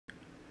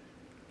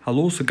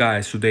Hello, so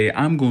guys, today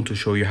I'm going to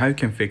show you how you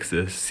can fix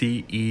the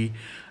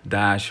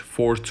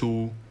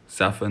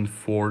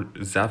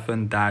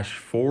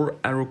CE-42747-4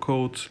 error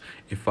code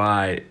if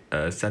I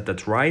said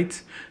that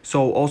right.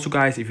 So also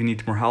guys, if you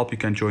need more help, you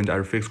can join the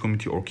error fix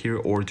community or here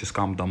or just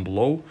comment down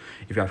below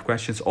if you have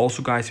questions.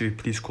 Also guys, if you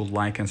please could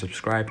like and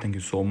subscribe, thank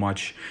you so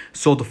much.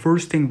 So the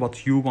first thing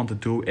what you want to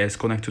do is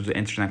connect to the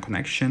internet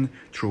connection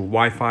through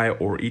Wi-Fi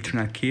or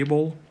Ethernet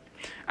cable,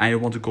 and you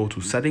want to go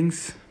to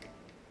settings.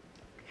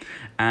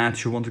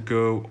 And you want to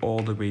go all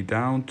the way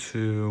down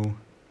to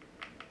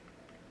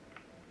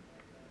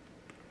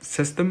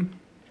system.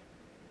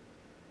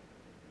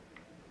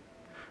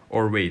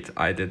 Or wait,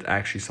 I did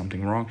actually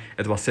something wrong.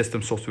 It was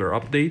system software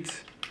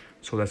update.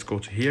 So let's go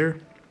to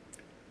here.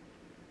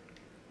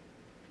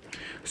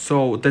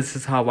 So this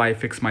is how I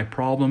fix my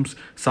problems.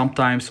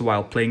 Sometimes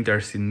while playing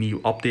there's a new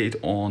update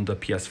on the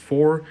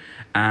PS4,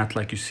 and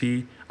like you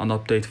see, an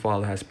update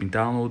file has been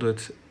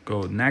downloaded.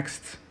 Go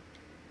next.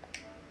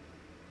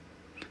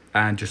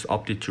 And just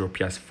update your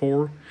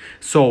PS4.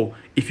 So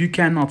if you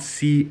cannot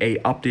see a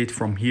update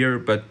from here,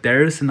 but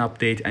there is an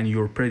update and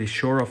you're pretty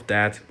sure of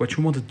that, what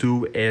you want to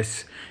do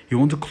is you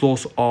want to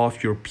close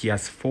off your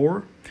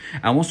PS4.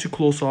 And once you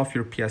close off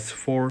your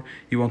PS4,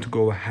 you want to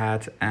go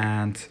ahead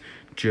and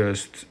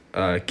just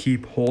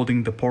keep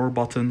holding the power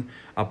button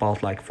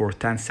about like for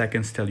 10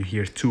 seconds till you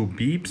hear 2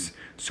 beeps.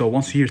 So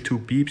once you hear 2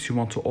 beeps, you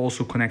want to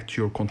also connect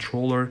your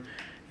controller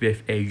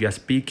with a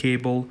USB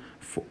cable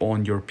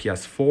on your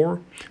PS4,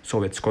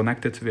 so it's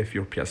connected with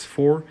your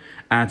PS4,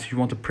 and you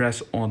want to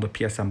press on the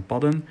PSM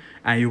button,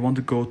 and you want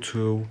to go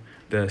to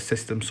the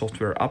system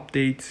software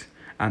update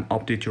and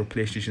update your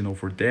PlayStation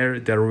over there.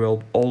 There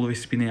will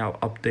always be an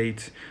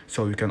update,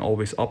 so you can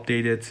always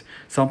update it.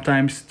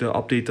 Sometimes the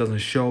update doesn't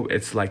show,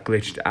 it's like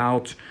glitched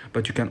out,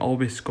 but you can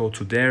always go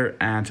to there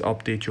and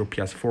update your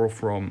PS4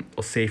 from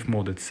a safe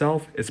mode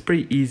itself. It's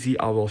pretty easy.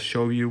 I will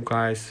show you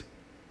guys.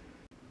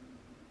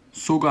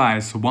 So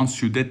guys,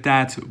 once you did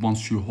that,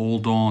 once you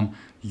hold on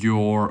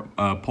your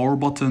power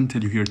button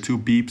till you hear 2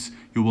 beeps,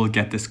 you will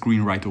get the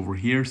screen right over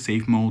here,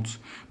 safe modes.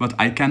 But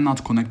I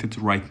cannot connect it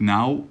right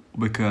now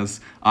because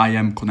I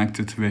am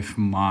connected with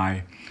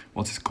my,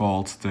 what's it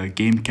called, the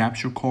game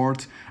capture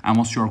card. And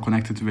once you are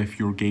connected with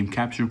your game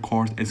capture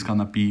card, it's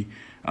gonna be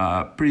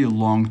pretty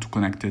long to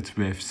connect it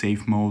with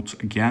safe mode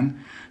again.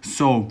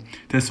 So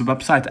this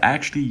website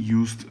actually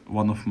used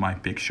one of my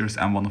pictures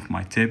and one of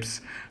my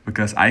tips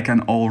because I can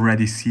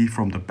already see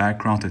from the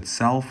background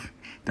itself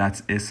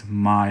that is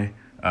my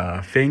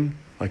thing,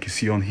 like you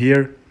see on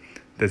here.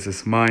 This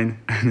is mine,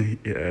 and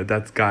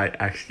that guy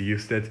actually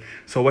used it.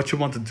 So what you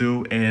want to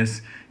do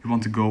is you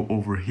want to go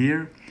over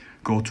here,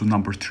 go to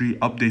number 3,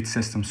 update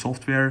system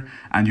software,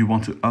 and you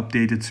want to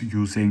update it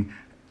using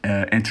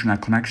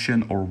internet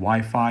connection or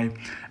Wi-Fi,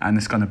 and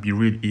it's gonna be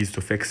really easy to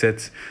fix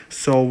it.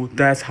 So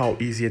that's how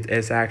easy it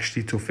is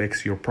actually to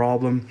fix your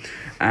problem.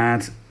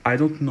 And I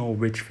don't know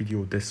which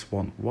video this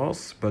one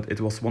was, but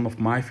it was one of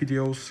my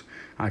videos.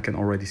 I can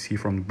already see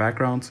from the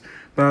background.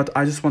 But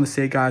I just want to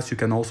say guys, you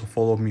can also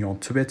follow me on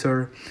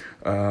Twitter.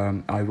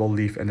 I will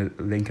leave a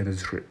link in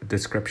the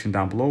description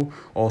down below.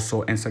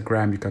 Also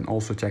Instagram, you can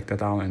also check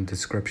that out in the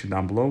description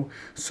down below.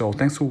 So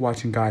thanks for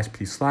watching guys.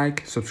 Please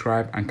like,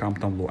 subscribe and comment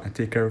down below, and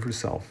take care of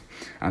yourself.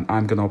 And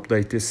I'm gonna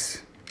update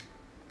this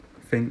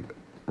thing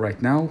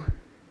right now.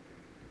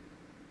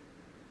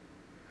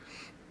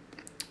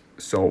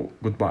 So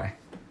goodbye.